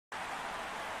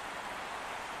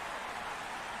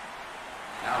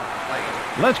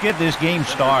Let's get this game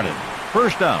started.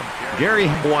 First up, Jerry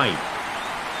White.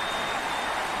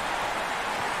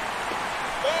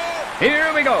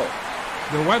 Here we go.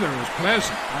 The weather is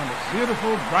pleasant and a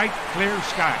beautiful, bright, clear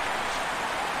sky.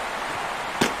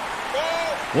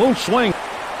 Won't swing.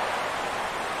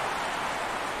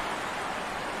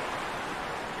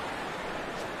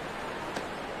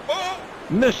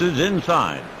 Misses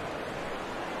inside.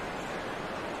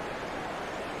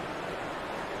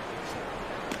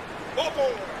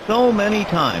 So many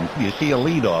times you see a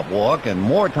leadoff walk, and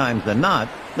more times than not,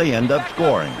 they end up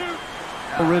scoring.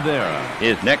 Rivera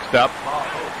is next up.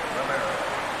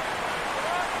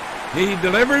 He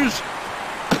delivers.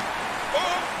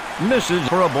 Misses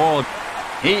for a ball.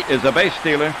 He is a base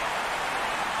stealer.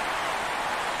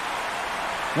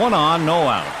 1 on, no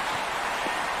out.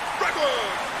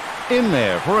 In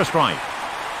there for a strike.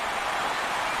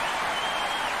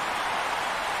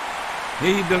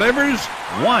 He delivers.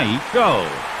 White goes.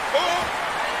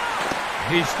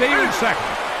 He steals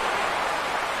second.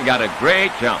 He got a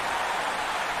great jump.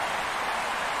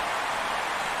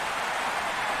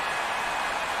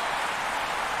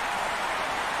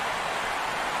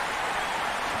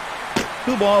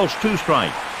 Two balls, two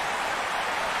strikes.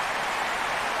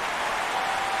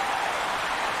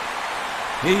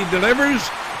 He delivers.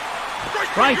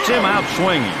 Strikes him out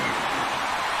swinging.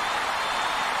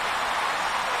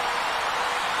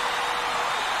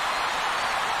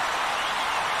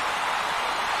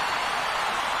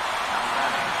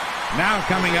 Now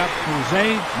coming up,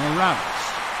 Jose Morales.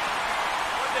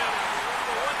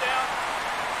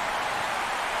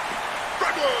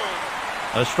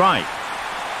 A strike.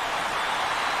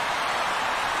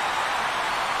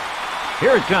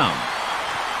 Here it comes.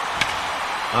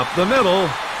 Up the middle.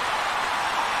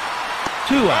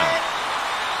 2 out.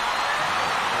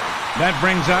 That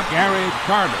brings up Gary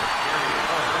Carter.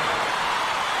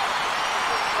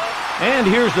 And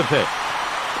here's the pitch.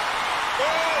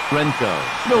 Renko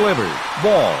delivers.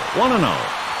 Ball, 1-0.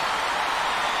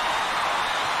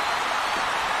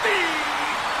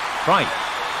 Strike.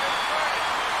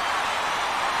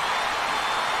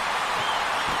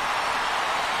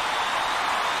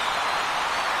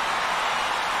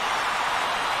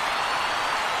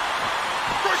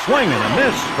 Swing and a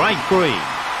miss, strike 3.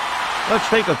 Let's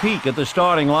take a peek at the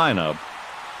starting lineup.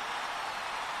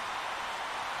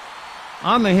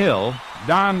 On the hill,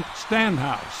 Don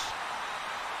Stanhouse.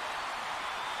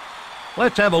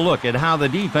 let's have a look at how the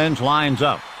defense lines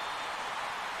up.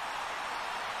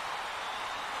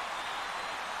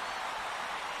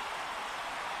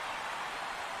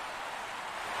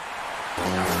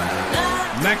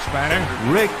 Next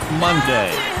batter, Rick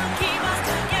Monday.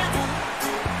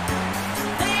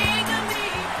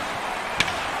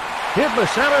 Hit the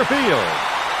center field.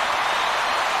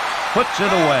 Puts it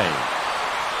away.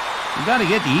 You got to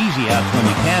get the easy outs when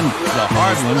you can. The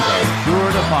hard ones are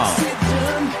sure to follow.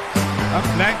 up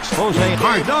next, Jose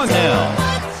Cardonell.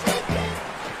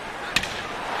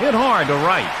 Hit hard to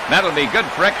right. That'll be good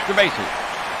for extra bases.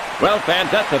 Well,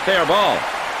 fans, that's a fair ball.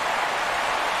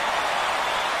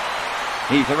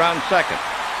 He's around second.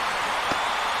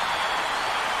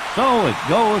 So it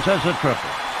goes as a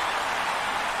triple.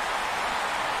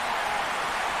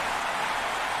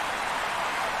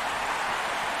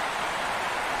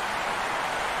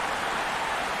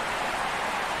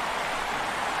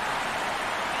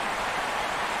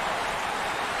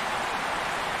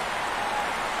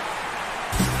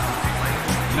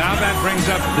 now that brings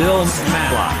up Bill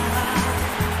Matlock.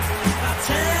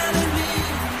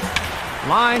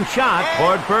 Line shot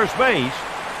toward first base.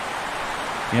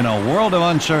 In a world of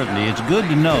uncertainty, it's good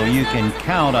to know you can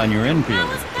count on your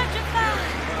infielder.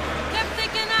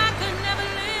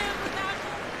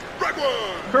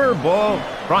 Curveball,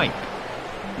 strike.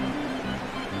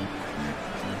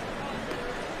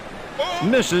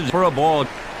 Misses for a ball.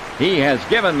 He has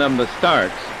given them the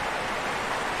starts.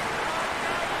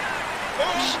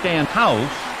 Stanhouse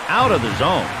out of the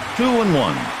zone.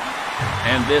 2-1.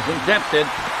 And isn't tempted.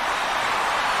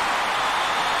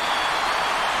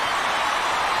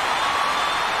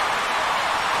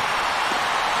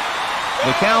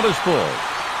 The count is full.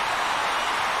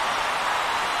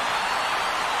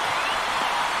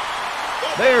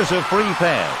 There's a free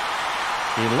pass.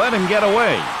 He let him get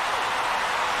away.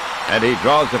 And he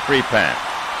draws a free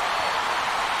pass.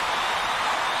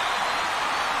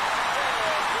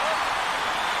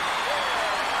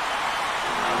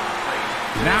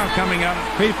 now coming up,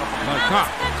 people, McCock.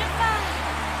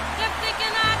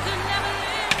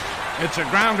 It's a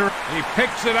grounder. He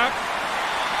picks it up.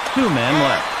 2 men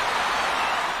left.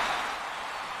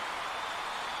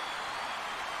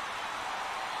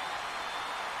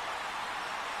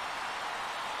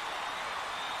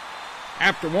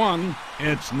 After one,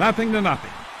 it's 0-0.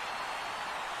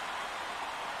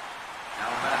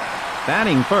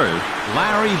 Batting first,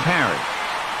 Larry Parrish.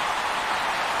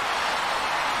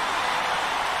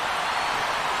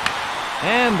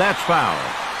 And that's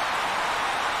foul.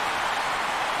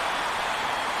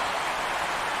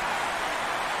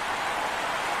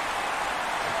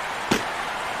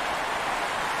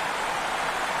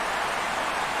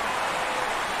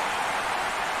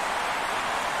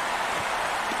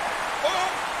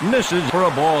 Misses for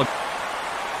a ball.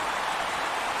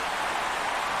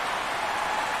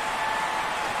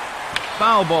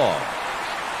 Foul ball.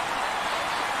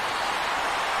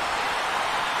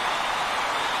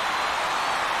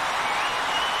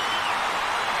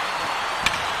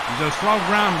 The slow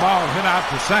ground ball hit out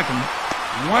to second.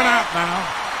 One out now.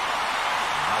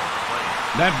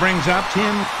 That brings up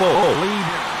Tim Full.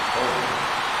 Lead.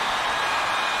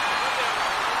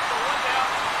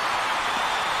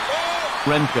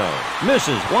 Renko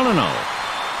misses 1-0.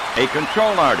 A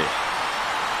control artist.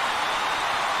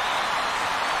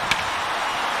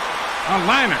 a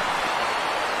liner.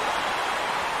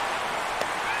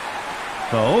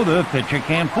 So the pitcher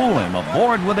can't fool him.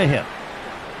 Aboard with a hit.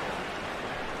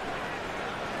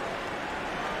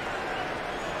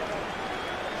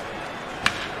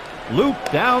 Loop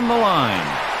down the line.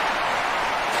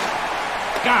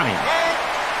 Got him.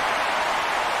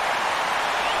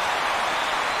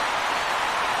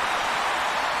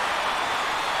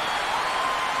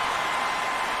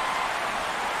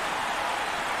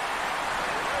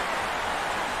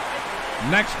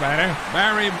 Next batter,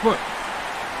 Barry Foote.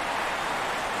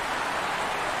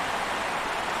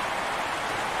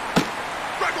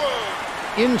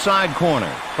 Inside corner,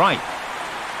 strike.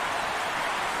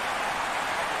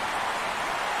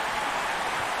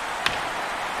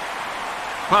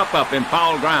 Pop up in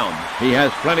foul ground. He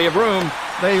has plenty of room.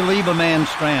 They leave a man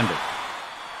stranded.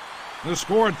 The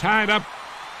score tied up.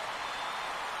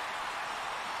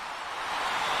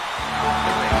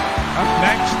 Up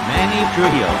next, Manny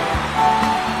Trujillo.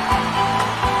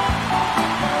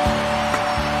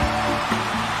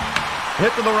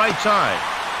 Hit to the right side.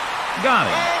 Got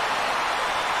him.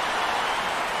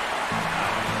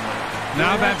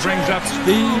 Now that brings up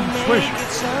Steve Swisher.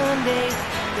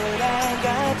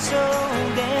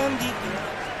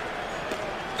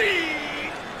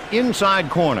 Inside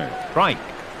corner, strike.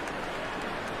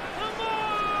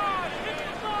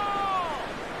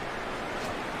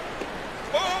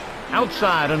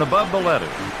 Outside and above the letters.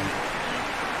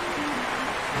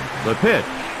 The pitch.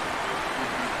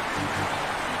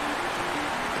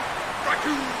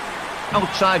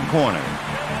 Outside corner.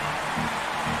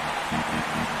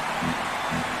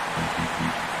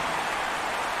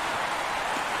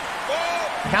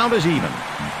 Count is even.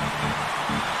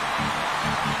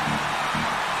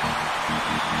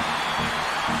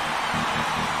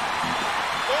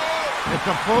 It's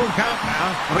a full count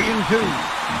now, 3-2.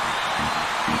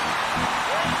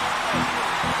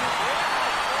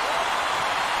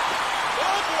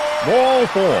 Ball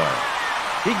 4.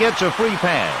 He gets a free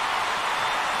pass.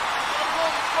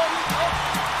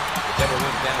 Never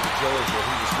went down to Georgia.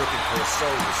 He was looking for a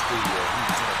soda studio. He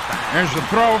was in a bind. There's the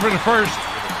throw over to first.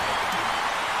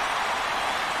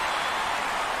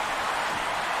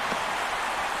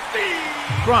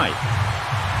 Strike.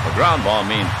 A ground ball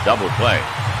means double play.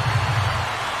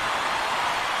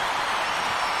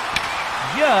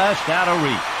 Just out of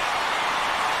reach.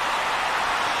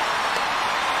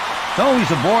 So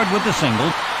he's aboard with the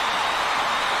single.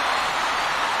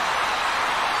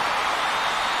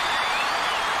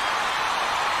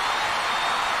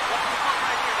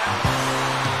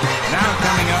 Now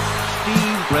coming up,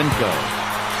 Steve Renko.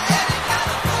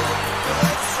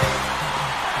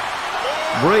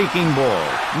 Breaking ball.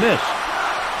 Missed.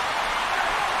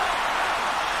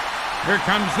 here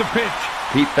comes the pitch.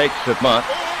 He fakes the bunt.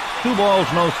 2 balls,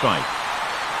 no strike.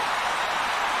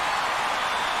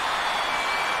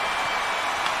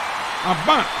 A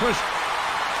bunt pushed.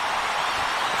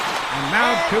 And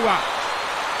now 2 outs.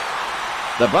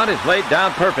 The bunt is laid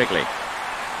down perfectly.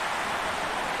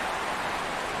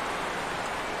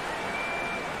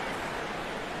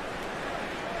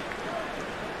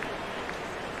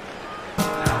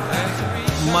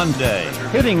 Monday.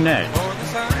 Hitting next.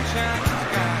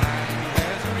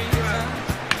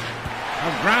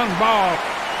 A ground ball.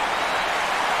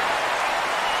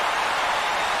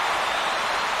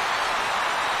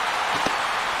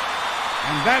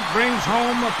 And that brings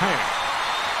home a pair.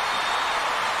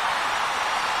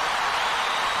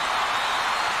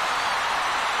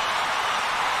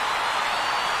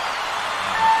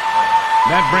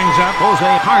 That brings up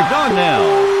Jose Cardonell.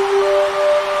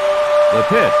 The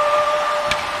pitch.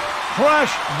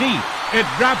 crushed deep. It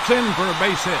drops in for a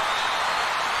base hit.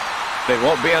 It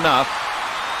won't be enough.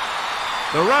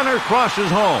 The runner crosses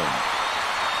home.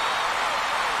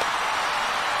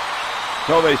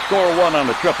 So they score one on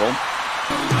the triple.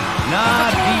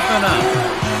 Not deep enough.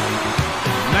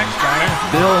 Next batter,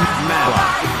 Bill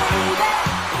Madlock.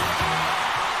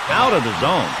 Out of the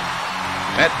zone.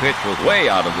 That pitch was way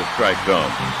out of the strike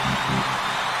zone.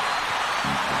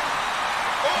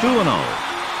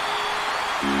 2-0.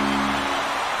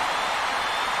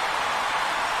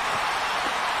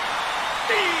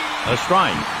 A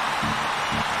strike.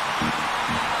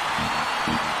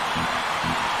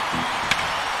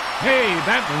 hey,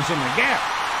 that one's in the gap.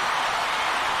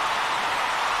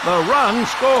 The run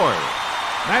scores.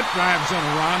 That drives in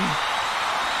a run.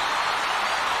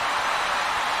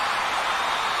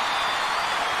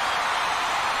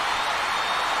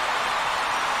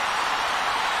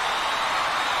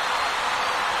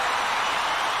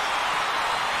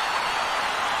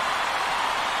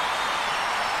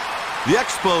 The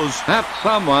Expos have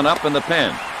someone up in the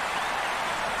pen.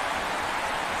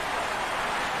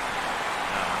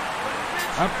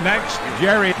 Up next,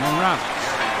 Jerry Morales.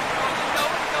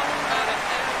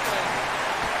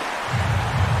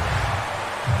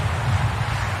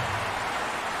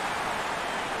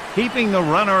 Keeping the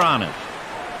runner honest.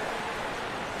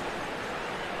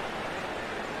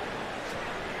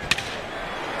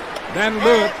 Then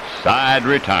Luke. Side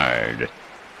retired.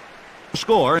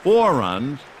 Score 4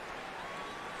 runs.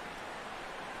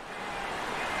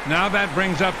 Now that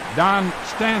brings up Don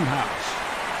Stanhouse.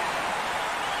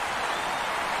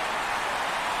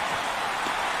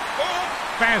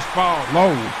 Fastball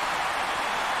low.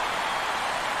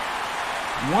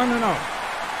 1-0.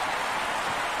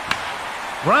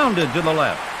 Grounded to the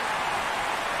left.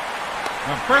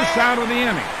 The first out of the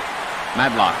inning.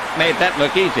 Madlock made that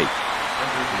look easy.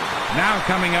 Now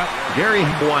coming up, Jerry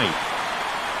White.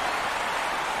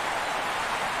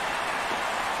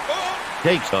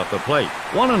 Takes off the plate.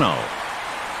 1-0.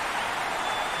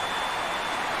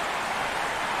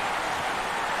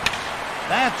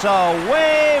 That's a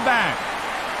way back.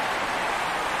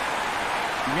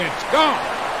 it's gone.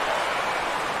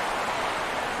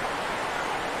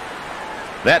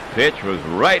 That pitch was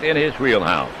right in his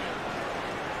wheelhouse.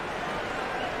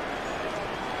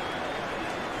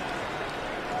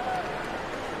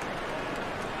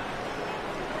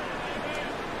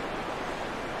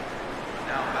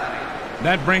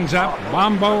 That brings up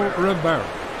Bombo Rivera.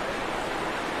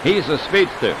 He's a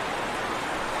speedster.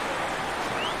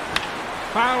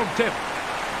 Foul tip.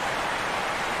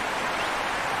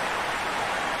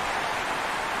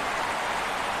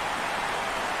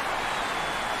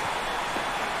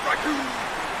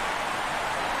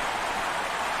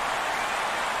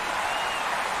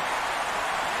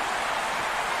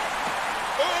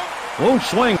 Won't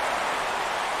swing.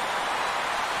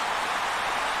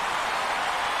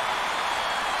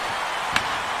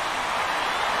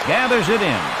 Gathers it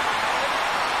in.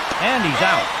 And he's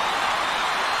out.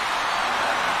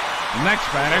 Next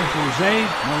batter, Jose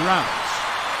Morales.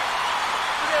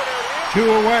 2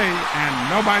 away and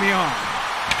nobody on.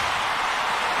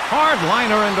 Hard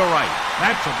liner into right.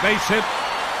 That's a base hit.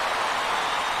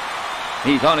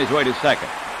 He's on his way to second.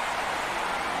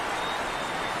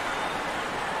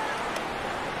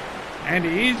 And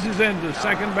he eases into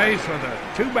second base with a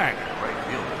 2-bagger.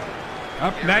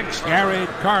 Up next, Gary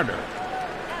Carter.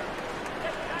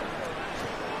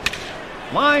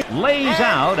 Line lays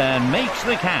out and makes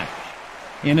the catch.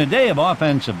 In a day of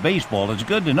offensive baseball, it's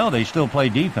good to know they still play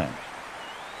defense.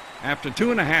 After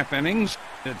 2.5 innings,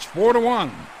 it's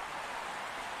 4-1.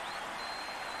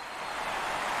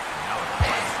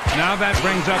 Now that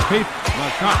brings up Pete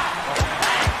LeCoq.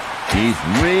 He's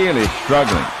really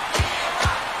struggling.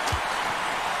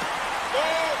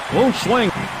 Won't swing.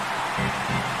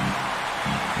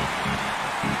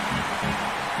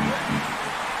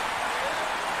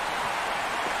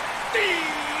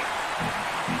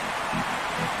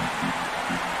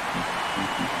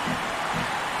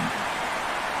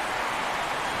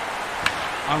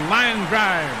 A line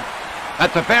drive.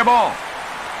 That's a fair ball.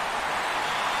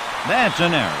 That's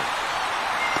an error.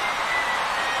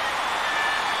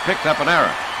 Picks up an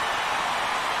error.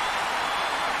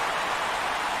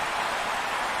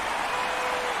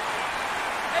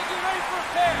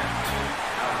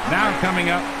 Now coming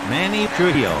up, Manny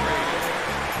Trujillo.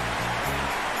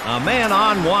 A man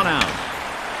on, 1 out.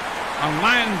 a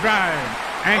line drive,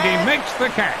 and he makes the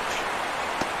catch.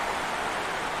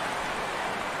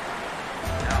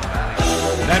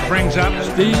 That brings up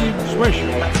Steve Swisher.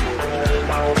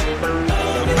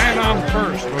 The man on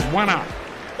first with 1 out.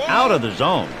 Out of the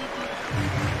zone.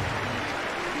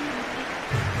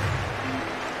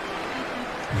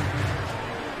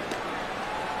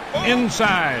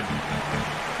 Inside.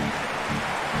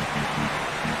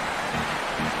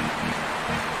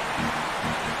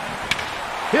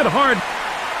 Hit hard.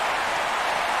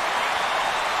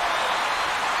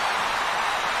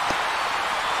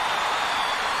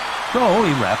 So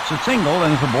he wraps a single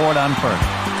and is aboard on first.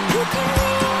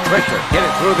 Fisher hit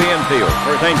it through the infield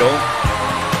for a single.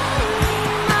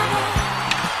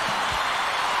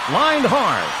 Lined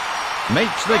hard.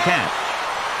 Makes the catch.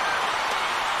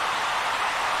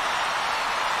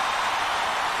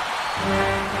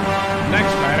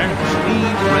 Next batter,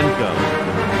 Steve Renko.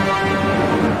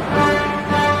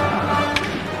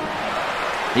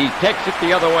 He takes it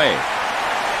the other way.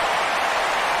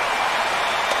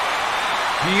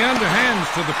 he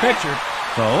underhands to the pitcher.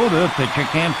 So the pitcher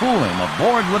can't fool him.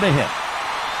 Aboard with a hit.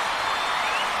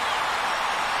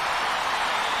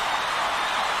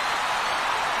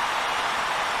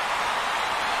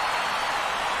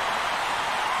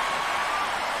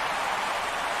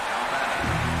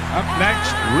 Up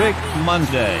next, Rick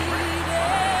Monday.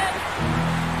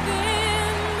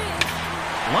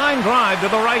 Line drive to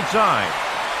the right side.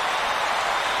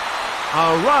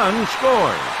 A run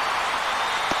scores.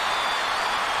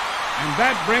 and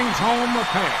that brings home a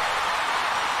pair.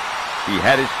 He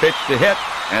had his pitch to hit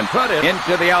and put it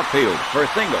into the outfield for a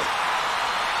single.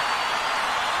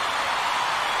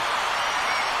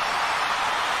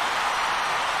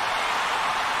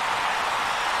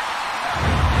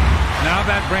 Now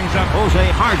that brings up Jose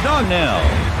Hardonell.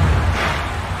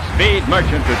 Speed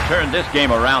Merchant to turn this game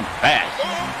around fast.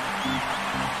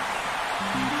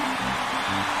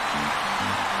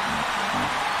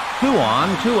 Two on,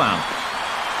 two out.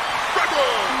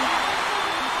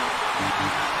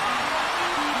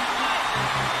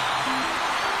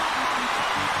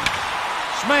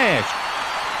 Smash.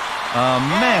 A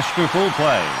masterful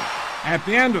play. at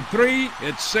the end of 3,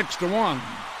 it's 6-1.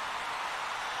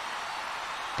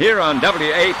 Here on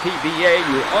WATBA,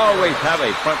 you always have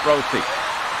a front row seat.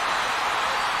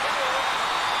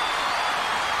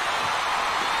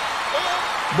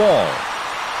 Ball.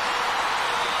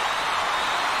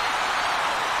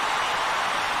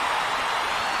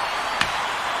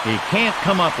 He can't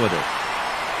come up with it.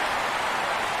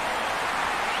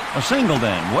 A single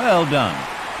then. Well done.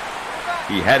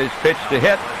 He had his pitch to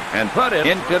hit and put it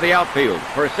into the outfield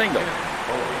for a single.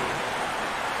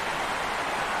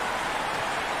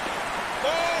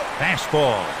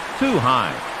 Fastball. Too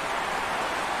high.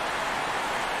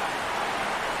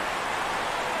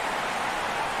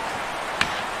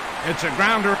 It's a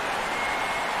grounder.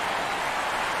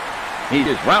 He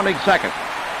is rounding second.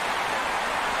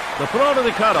 The throw to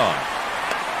the cutoff.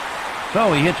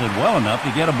 So he hits it well enough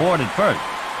to get aboard at first.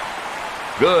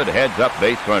 Good heads-up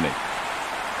base running.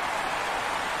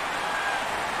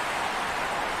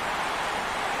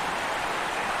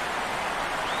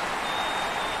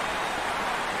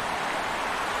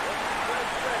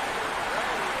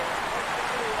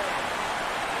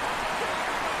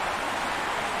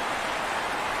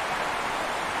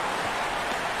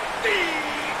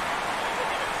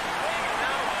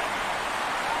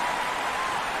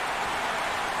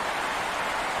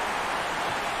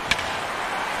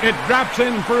 It drops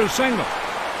in for a single.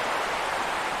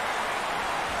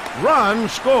 Run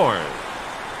scores.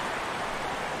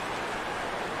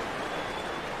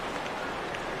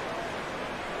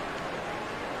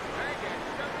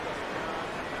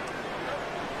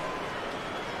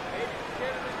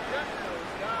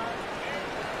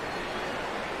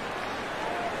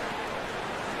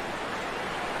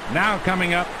 Now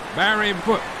coming up, Barry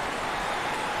Foote.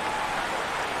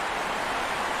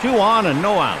 2 on and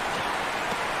no out.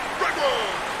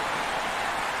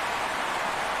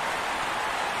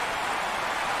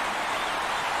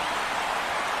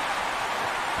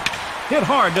 Hit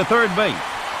hard to third base.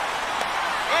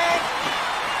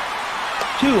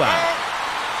 2 out.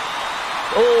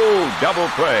 Oh, double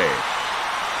play.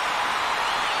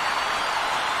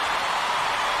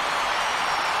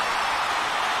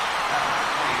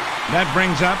 That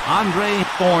brings up Andre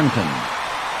Thornton.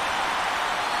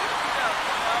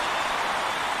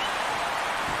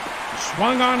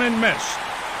 swung on and missed.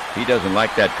 He doesn't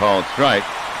like that called strike.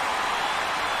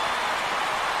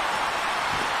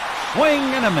 Swing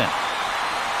and a miss.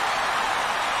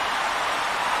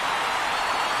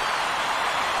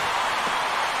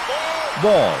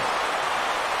 Ball.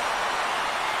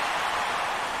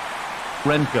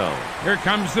 Renko. Here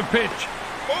comes the pitch.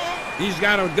 He's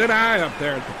got a good eye up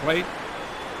there at the plate.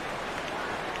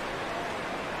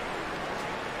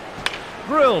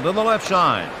 Drill to the left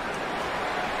side.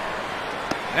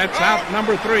 That's out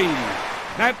number 3.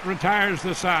 That retires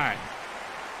the side.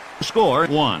 Score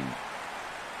 1.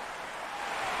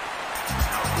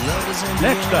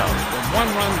 Next up, With 1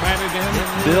 run batted in.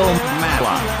 Bill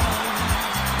Matlock.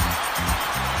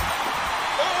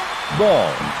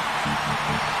 Ball.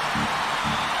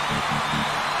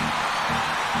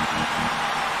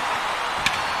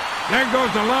 There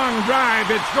goes a long drive.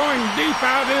 It's going deep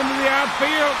out into the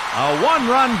outfield. A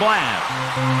 1-run blast.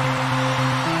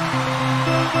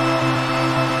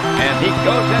 And he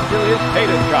goes into his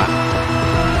tater trot.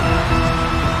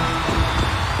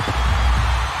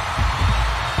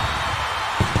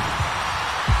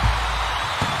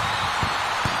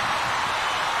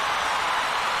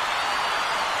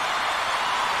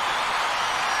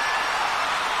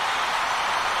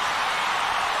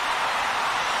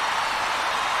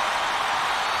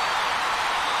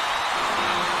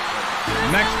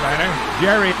 Next batter,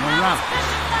 Jerry Morales.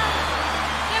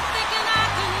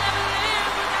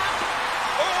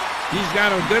 He's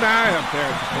got a good eye up there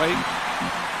at the plate.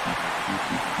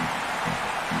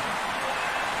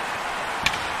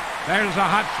 There's a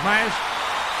hot smash.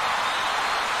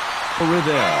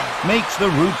 Rivera makes the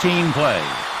routine play.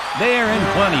 They're in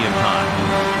plenty of time.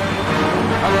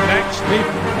 Up next,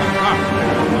 Stephen.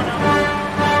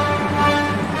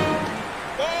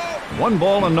 1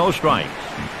 ball and no strikes.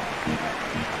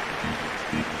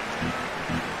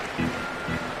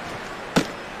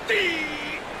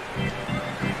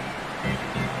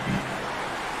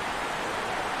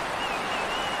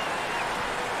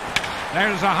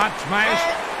 There's a hot smash.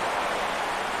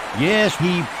 Yes,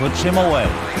 he puts him away.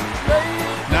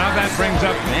 Now that brings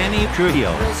up Manny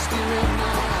Trujillo.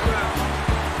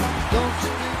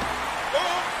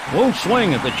 Won't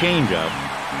swing at the changeup.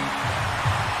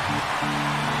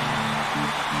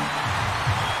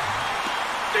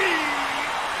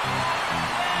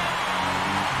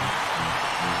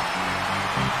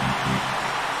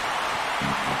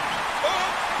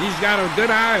 He's got a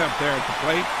good eye up there at the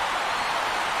plate.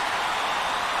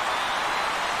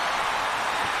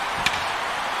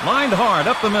 Lined hard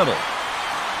up the middle.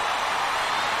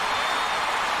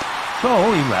 So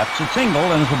he wraps a single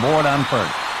and is aboard on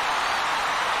first.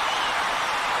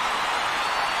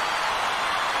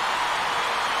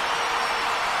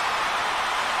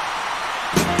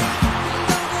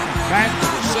 Back to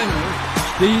the single,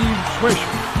 Steve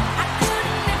Swisher.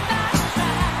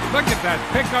 Look at that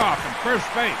pickoff at first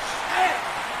base.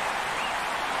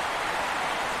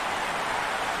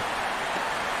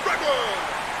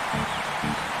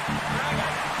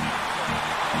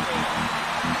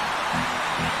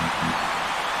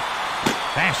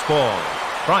 Fastball.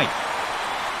 Strike.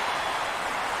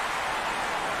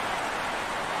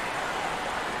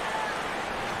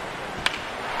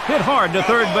 Hit hard to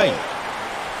third base.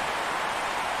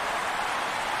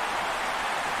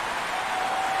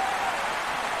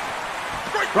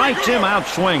 Strikes him out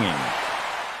swinging.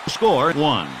 Score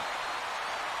 1.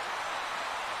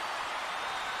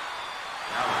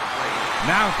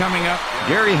 Now coming up,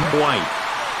 Gary White.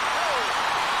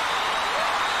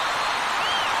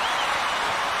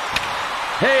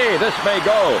 Hey, this may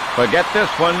go. Forget this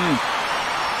one.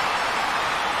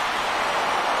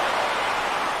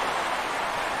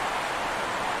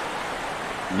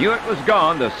 Knew it was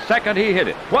gone the second he hit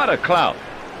it. What a clout.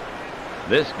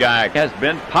 This guy has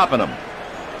been popping them.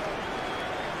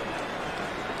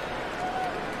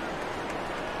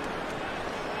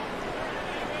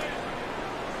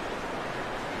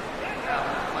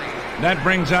 that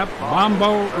brings up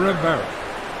Bombo Rivera.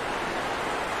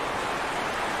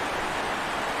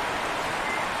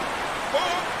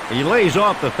 He lays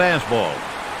off the fastball.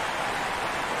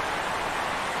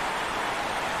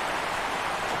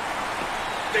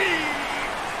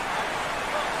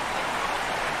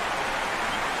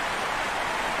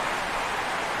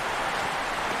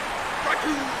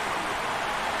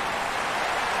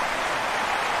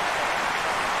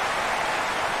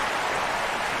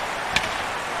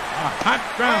 A hot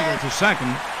grounder to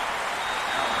second.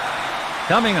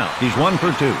 Coming up, he's 1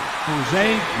 for 2.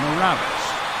 Jose Morales.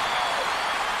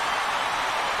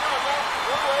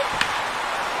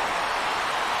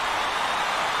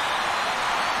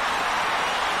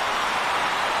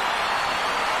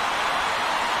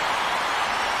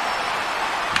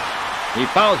 He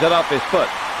fouls it off his foot.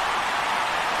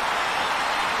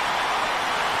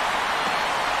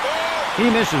 He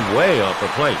misses way off the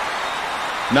plate.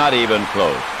 Not even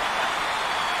close.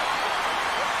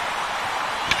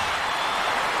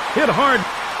 Hit hard.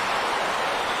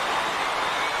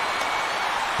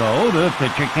 So the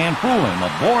pitcher can't fool him.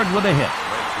 Aboard with a hit.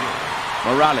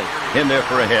 Morales in there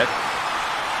for a hit.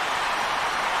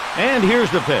 And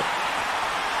here's the pitch.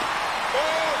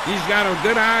 He's got a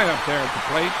good eye up there at the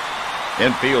plate.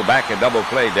 Infield back at double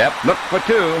play depth. Look for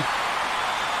 2.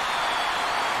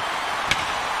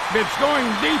 It's going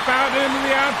deep out into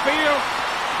the outfield.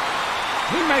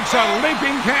 He makes a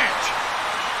leaping catch.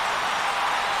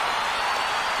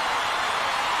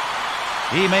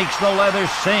 He makes the leather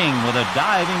sing with a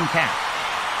diving catch.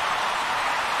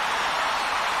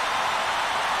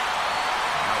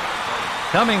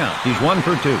 Coming up, he's 1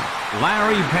 for 2.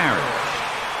 Larry Parrish.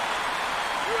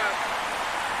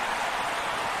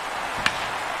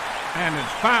 And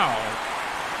it's foul.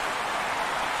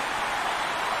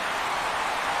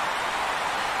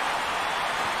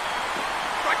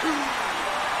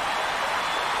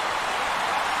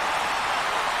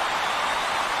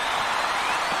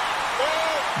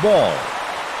 Ball.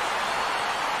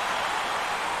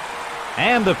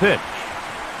 And the pitch.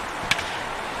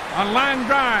 A line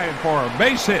drive for a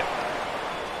base hit.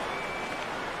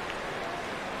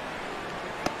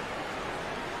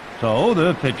 So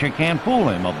the pitcher can't fool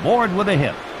him. Aboard with a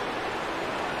hit.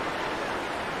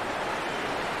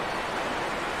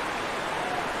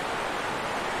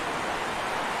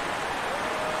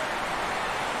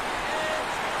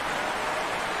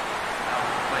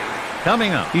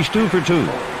 Coming up, he's 2 for 2.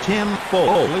 Tim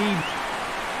Foley.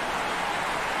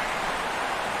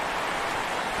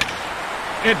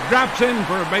 It drops in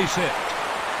for a base hit.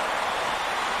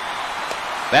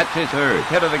 That's his third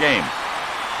hit of the game.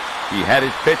 He had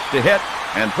his pitch to hit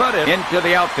and put it into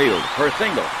the outfield for a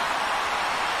single.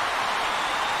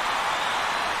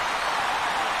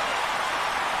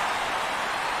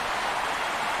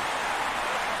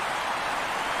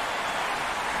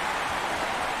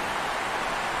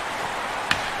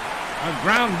 A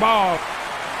ground ball.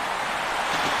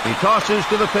 He tosses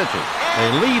to the pitcher.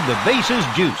 They leave the bases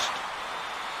juiced.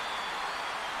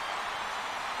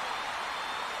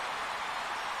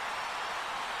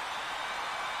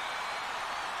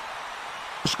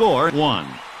 Score 1.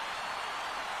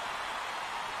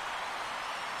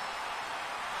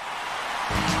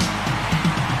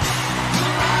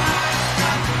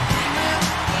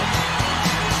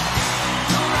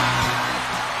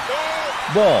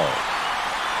 Ball.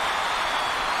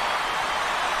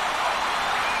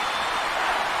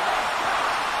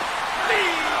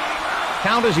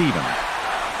 Count is even.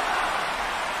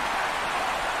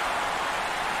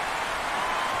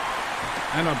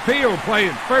 An appeal play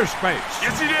at first base.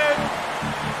 Yes, he did.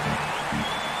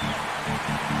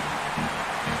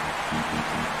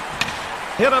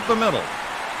 Hit up the middle.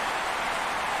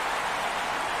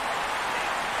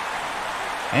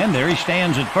 And there he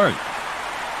stands at first.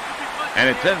 And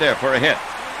it's in there for a hit.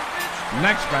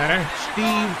 Next batter,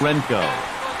 Steve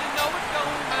Renko.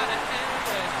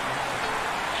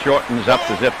 Shortens up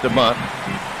as if to bunt.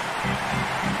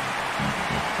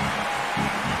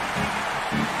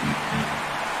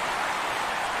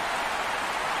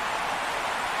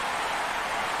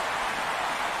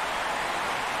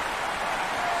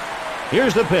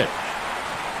 Here's the pitch.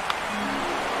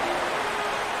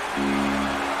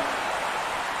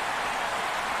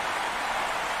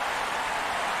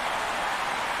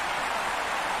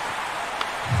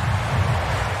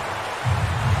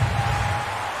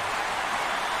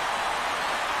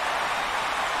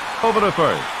 Over to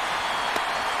first.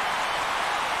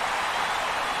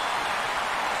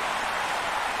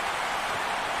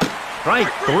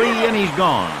 Strike 3 and he's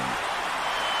gone.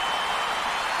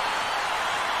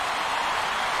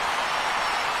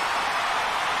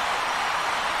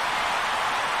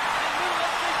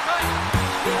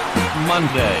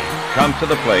 Monday Comes to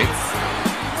the plate.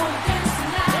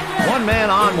 1 man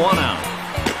on, 1 out.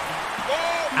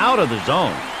 Out of the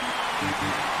zone.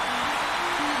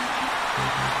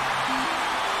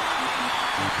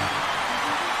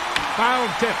 foul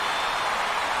tip.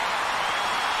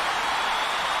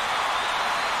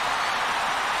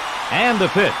 And the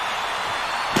pitch.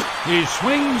 He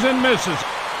swings and misses.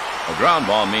 A ground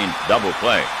ball means double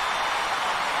play.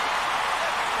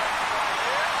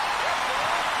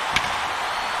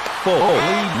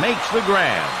 Foley makes the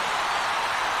grab.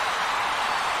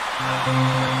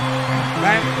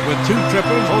 Back with 2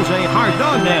 triples. Jose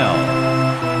Hardonell.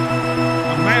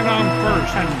 A man on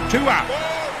first and 2 out.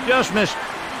 Just missed.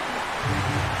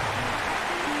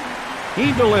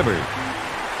 He delivered.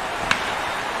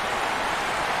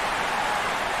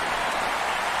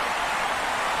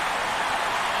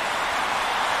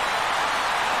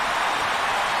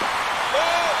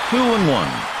 Two and 1.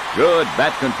 Good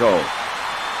bat control.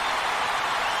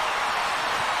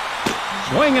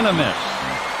 Swing and a miss.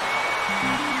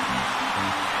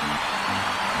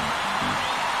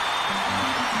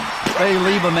 They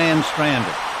leave a man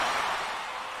stranded.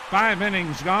 5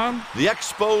 innings gone. The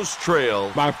Expos trail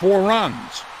By 4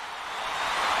 runs.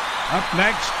 Up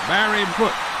next, Barry Foote.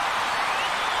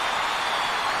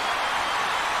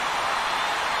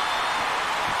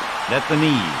 at the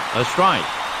knee. A strike.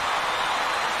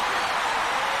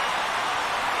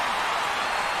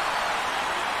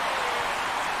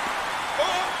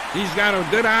 He's got a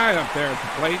good eye up there at the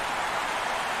plate.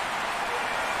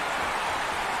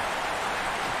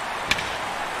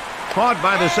 Caught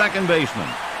by the second baseman.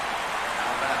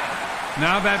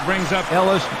 Now that brings up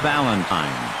Ellis Valentine.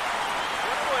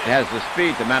 He has the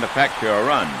speed to manufacture a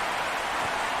run.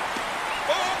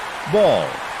 Ball.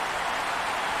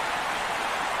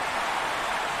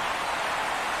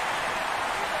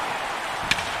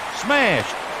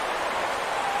 Smashed.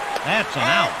 That's an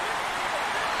out.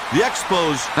 The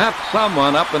Expos Have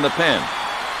someone up in the pen.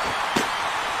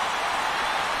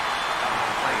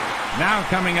 now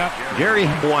coming up. Gary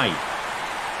White.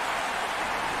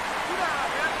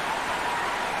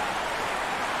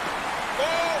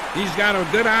 He's got a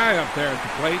good eye up there at the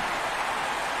plate.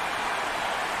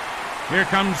 Here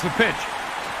comes the pitch.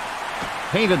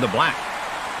 Painted the black.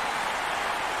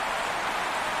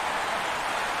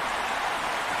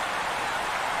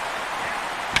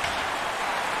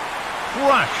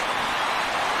 Rush.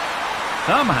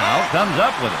 Somehow comes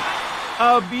up with it.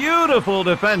 A beautiful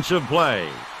defensive play.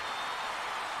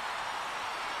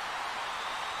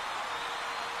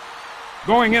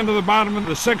 Going into the bottom of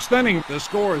the sixth inning, the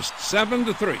score is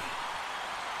 7-3.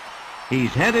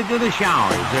 He's headed to the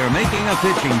showers. They're making a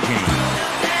pitching change.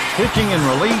 Pitching in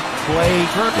relief, Clay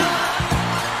Kirby.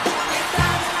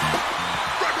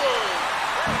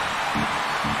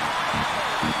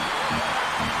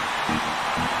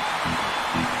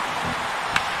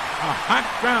 A hot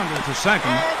grounder to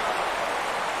second.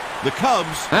 The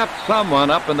Cubs Have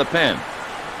someone up in the pen.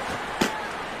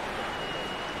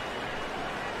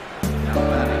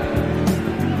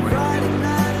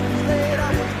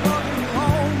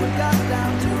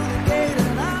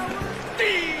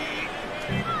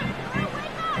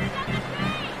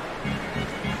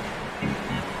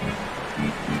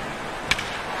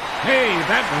 Hey,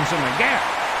 that one's in the gap.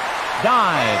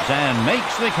 Dives and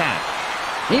makes the catch.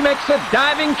 He makes a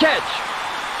diving catch.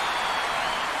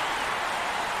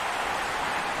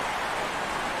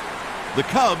 The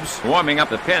Cubs Warming up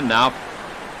the pen now.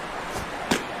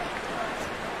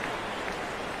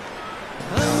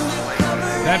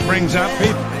 That brings up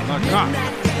Pete McCock.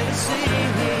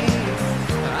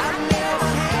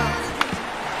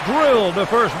 Drilled to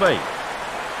first base.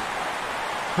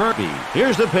 Kirby,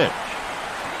 here's the pitch.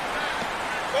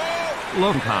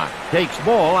 Longcock takes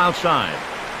ball outside.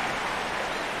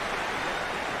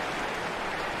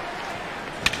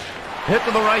 Hit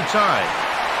to the right side.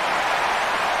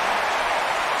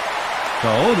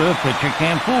 So the pitcher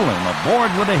can't fool him.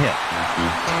 Aboard with a hit.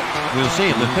 We'll see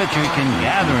if the pitcher can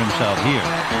gather himself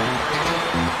here.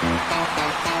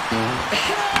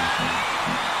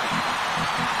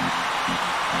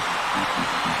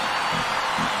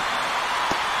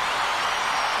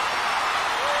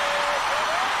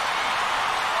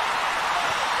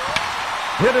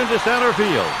 Hit into center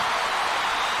field.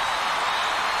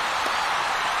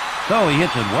 So he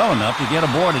hits it well enough to get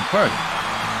aboard at first.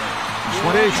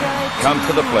 Swedish comes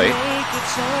to the plate.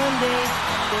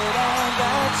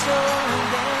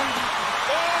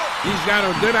 He's got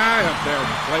a good eye up there at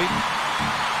the plate.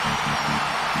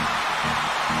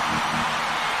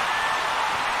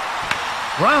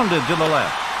 Grounded to the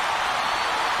left.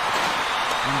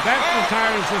 And that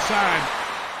retires the side.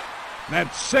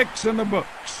 That's 6 in the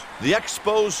books The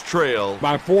Expos trail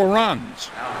by 4 runs.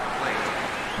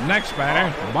 Next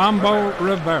batter, Bombo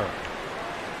Rivera.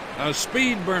 A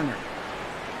speed burner.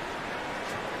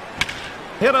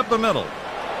 Hit up the middle.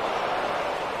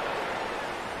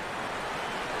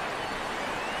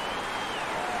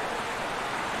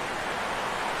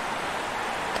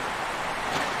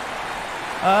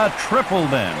 A triple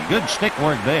then. Good stick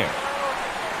work there.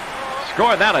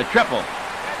 Scored that a triple.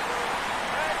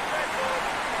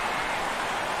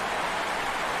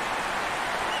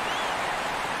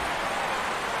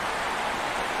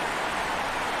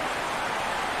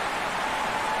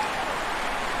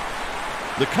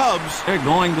 The Cubs They're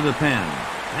going to the pen.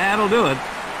 That'll do it.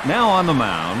 Now on the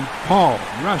mound, Paul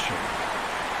Rusher.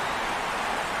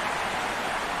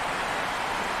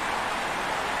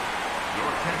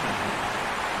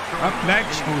 Up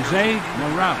next, Jose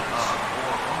Morales.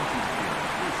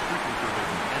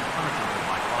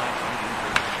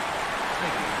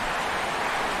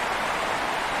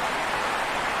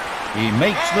 he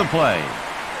makes the play.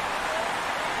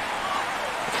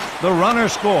 The runner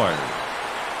scores.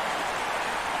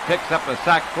 Picks up a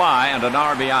sac fly and an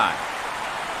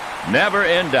RBI. Never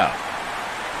in doubt.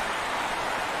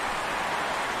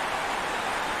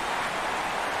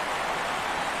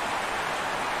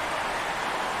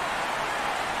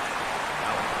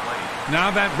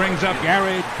 Now that brings up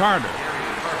Gary Carter.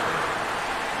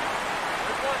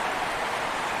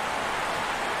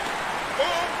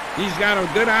 He's got a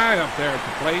good eye up there at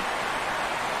the plate.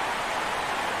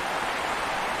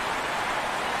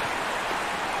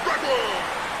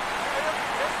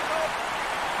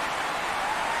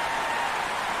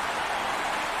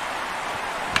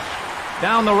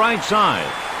 Down the right side.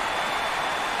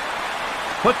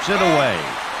 Puts it away.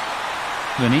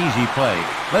 An easy play.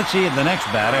 Let's see if the next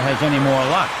batter has any more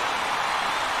luck.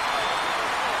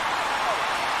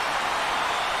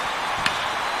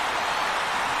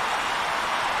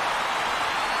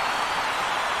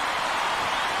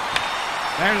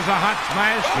 There's a hot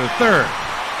smash to third.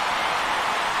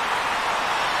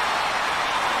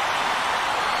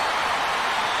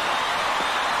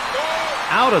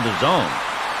 Out of the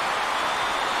zone.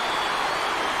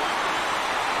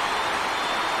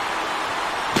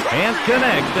 Can't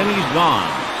connect, and he's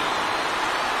gone.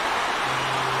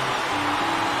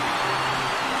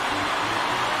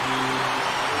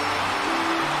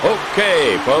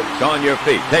 Okay, folks, on your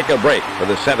feet. Take a break for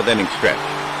the 7th inning stretch.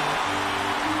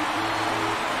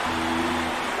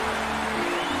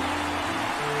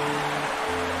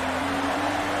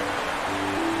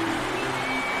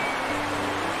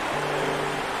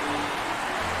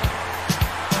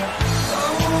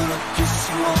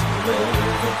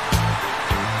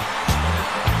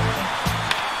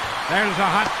 There's a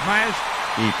hot smash.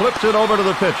 He flips it over to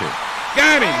the pitcher.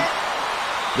 Got him.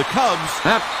 The Cubs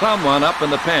Have someone up in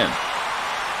the pen.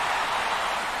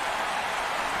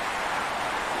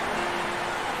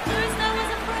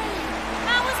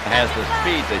 Has the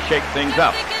speed to shake things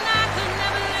up.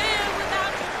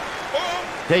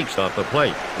 Takes off the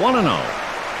plate. 1-0.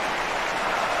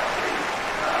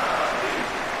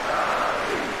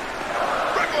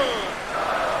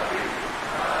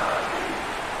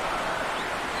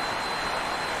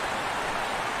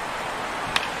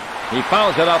 He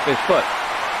fouls it off his foot.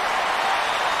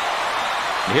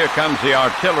 Here comes the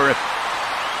artillery.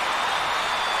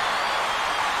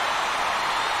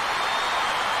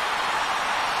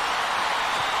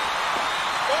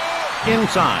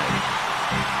 Inside.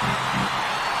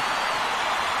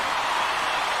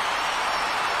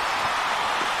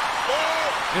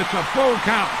 It's a full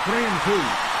count, 3-2.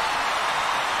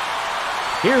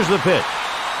 Here's the pitch.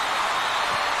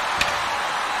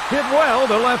 Hit well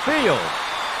to left field.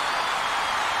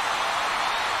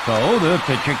 So the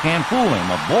pitcher can't fool him.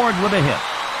 Aboard with a hit.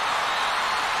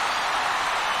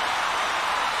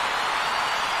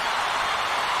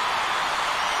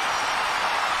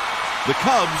 The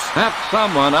Cubs Have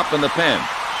someone up in the pen.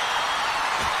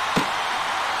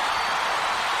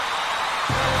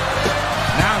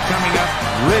 Now coming up,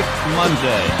 Rick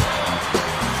Munday.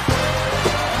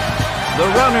 The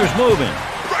runner's moving.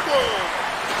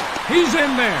 he's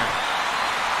in there.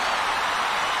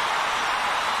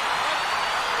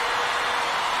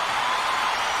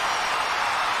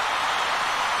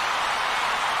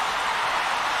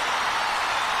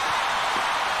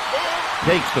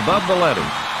 Takes above the letters.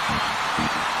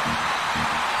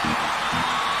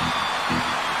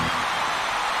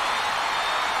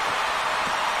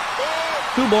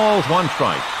 Two balls, one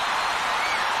strike.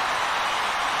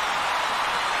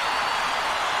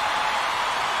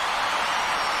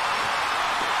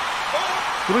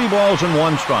 Three balls and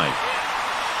one strike.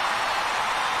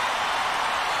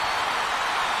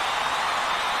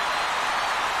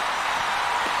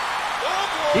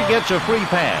 He gets a free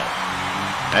pass.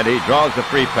 And he draws the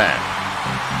free pass.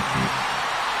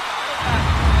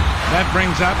 That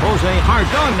brings up Jose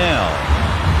Hardonell.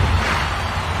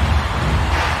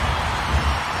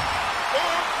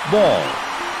 Ball.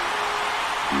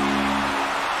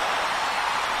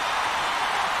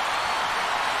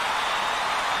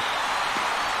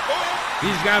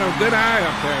 He's got a good eye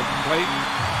up there at the plate.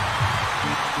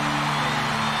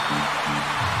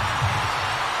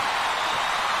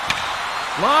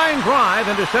 Line drive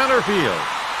into center field.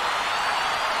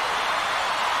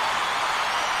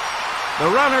 The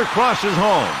runner crosses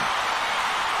home.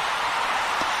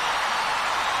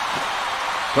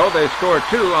 So they score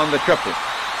 2 on the triple.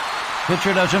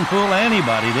 Pitcher doesn't fool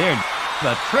anybody there.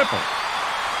 The triple.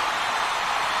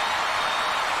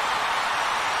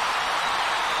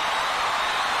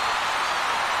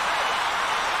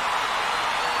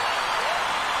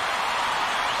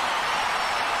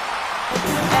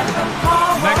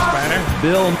 Next batter,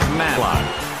 Bill Matlock.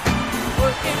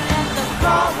 Working at the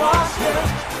car wash.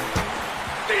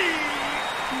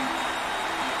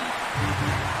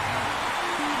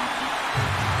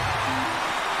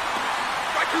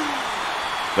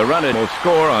 The runner will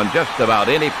score on just about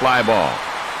any fly ball.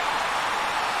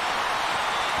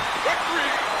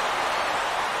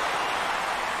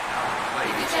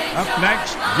 Up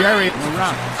next, Jerry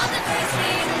Morales.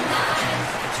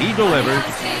 He delivers.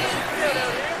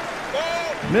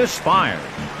 Misfires.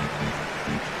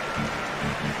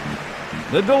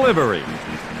 The delivery. A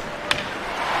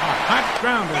hot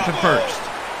grounder to first.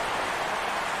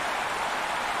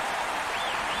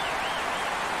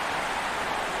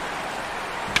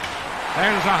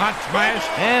 There's a hot smash.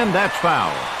 And that's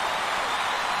foul.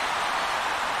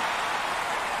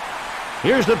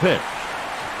 Here's the pitch.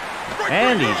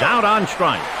 And he's out on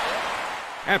strike.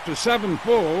 After 7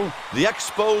 full, The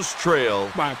Expos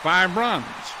trail. by 5 runs.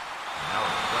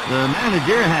 The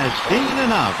manager has seen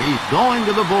enough. He's going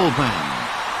to the bullpen.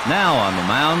 Now on the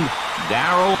mound,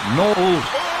 Darryl Knowles.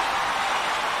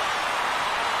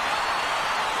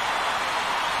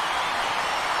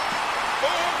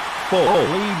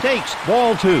 He takes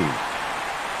ball 2.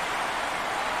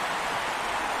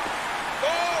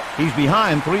 He's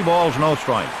behind 3 balls, no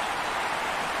strikes.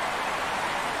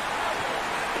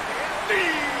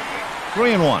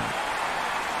 3-1.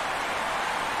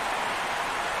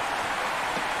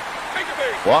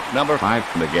 Walk number 5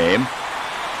 from the game.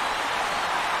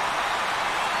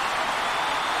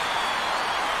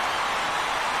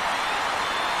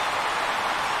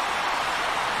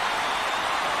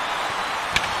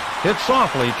 Hit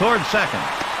softly towards second.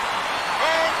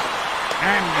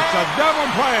 And it's a double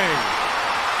play.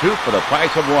 2 for the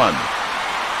price of 1.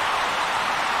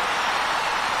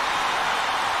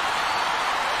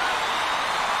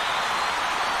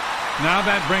 Now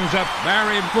that brings up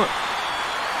Barry Foote.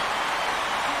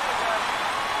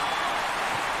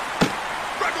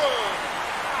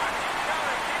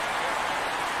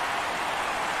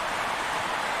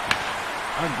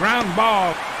 A ground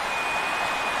ball.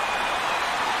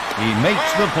 He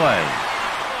makes the play.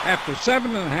 After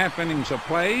 7.5 innings of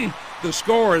play, the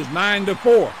score is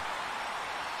 9-4.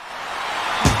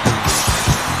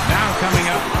 Now coming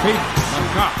up, Pete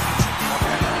McCock.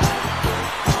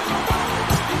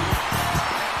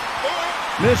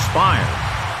 Misfires.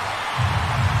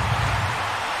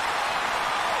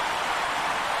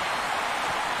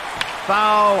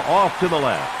 Foul off to the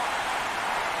left.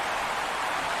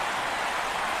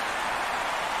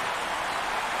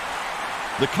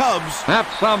 The Cubs Have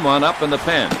someone up in the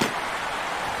pen.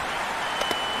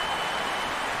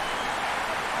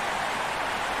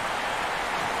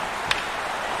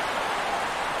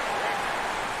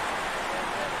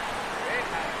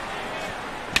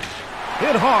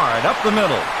 Hit hard up the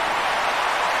middle.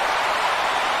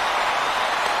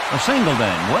 A single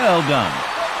then. Well done.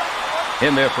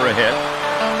 In there for a hit.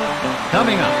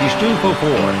 Coming up, he's 2 for 4.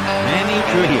 Manny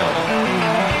Trujillo.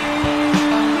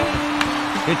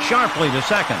 Hit sharply to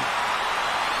second.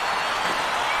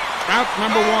 Out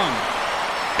number 1.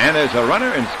 And there's a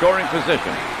runner in scoring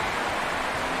position.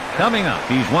 Coming up,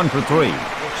 he's 1 for 3.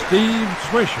 Steve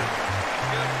Swisher.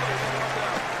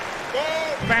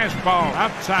 Fastball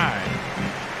outside.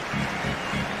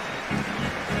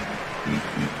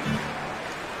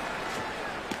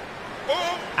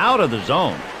 Out of the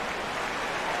zone.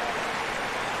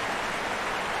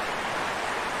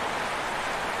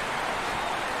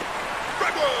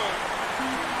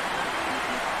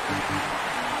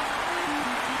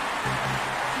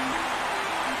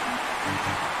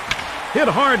 Hit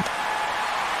hard.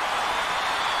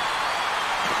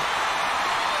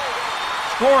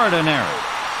 Scored an error.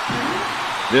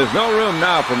 There's no room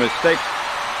now for mistakes.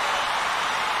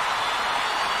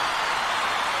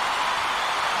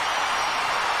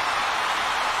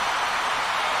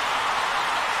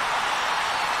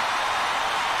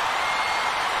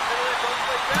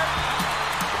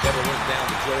 The better went down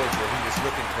to George where he was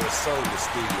looking for a soul to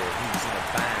steal. He was in a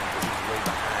bind because he was way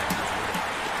behind. He was really...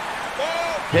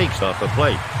 Takes off the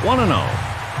plate. 1-0.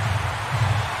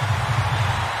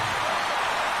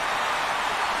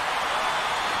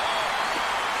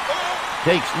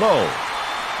 Takes low.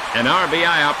 An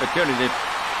RBI opportunity.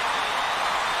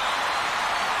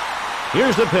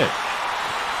 Here's the pitch.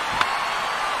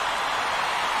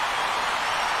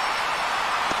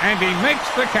 And he makes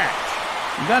the catch.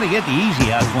 You got to get the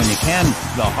easy outs when you can.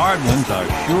 The hard ones are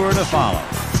sure to follow.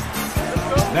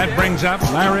 That brings up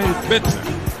Larry Bittner.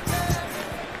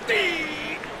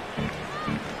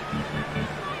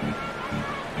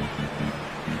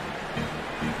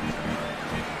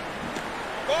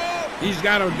 He's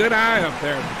got a good eye up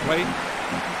there at the plate.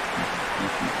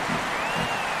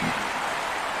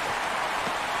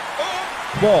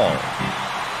 Ball.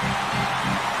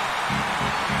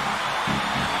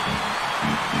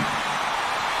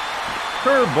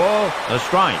 Curveball, a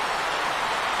strike.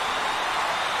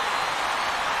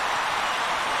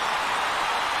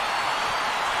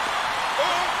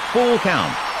 Full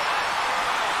count.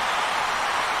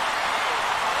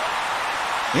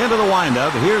 Into the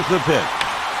windup. Here's the pitch.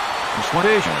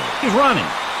 He's running.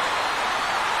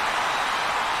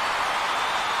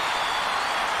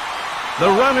 The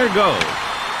runner goes.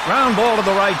 Ground ball to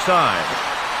the right side.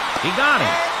 He got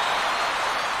him.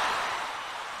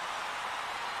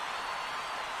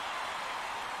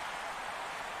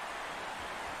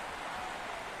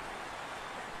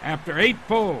 After 8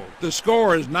 pulls, the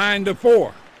score is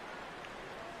 9-4.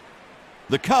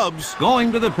 The Cubs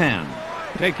Going to the pen.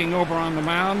 Taking over on the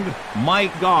mound,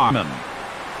 Mike Garman.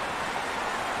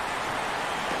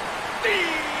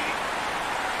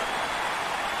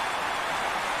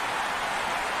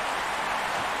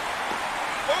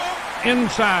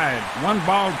 inside. 1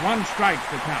 ball, 1 strike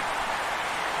to count.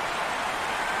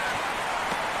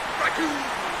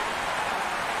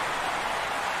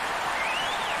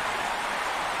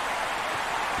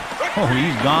 Oh,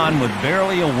 he's gone with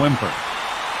barely a whimper.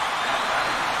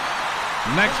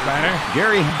 Next batter,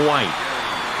 Gary White.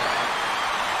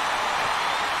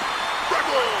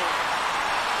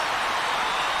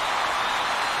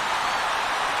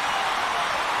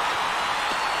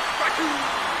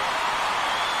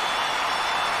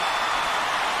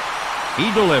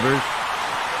 He delivers.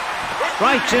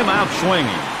 Strikes him out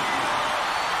swinging.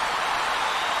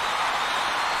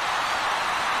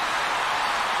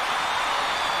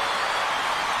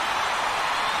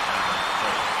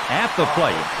 At the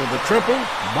plate. for the triple,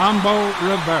 Bombo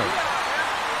reverse.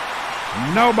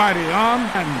 Nobody on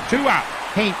and 2 out.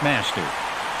 Paint master.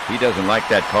 He doesn't like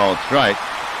that called strike.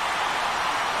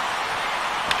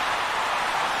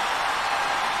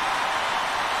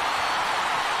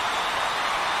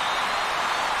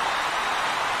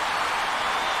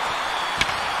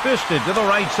 Fisted to the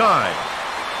right side.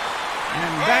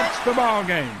 And that's the ball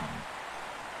game.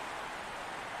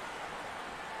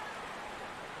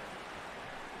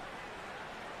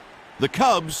 The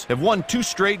Cubs have won 2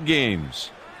 straight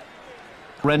games.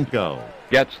 Renko.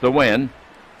 Gets the win.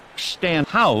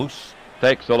 Stanhouse.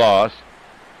 Takes the loss.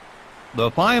 The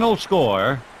final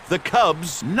score, The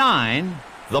Cubs, 9-4.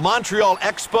 the Montreal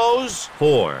Expos,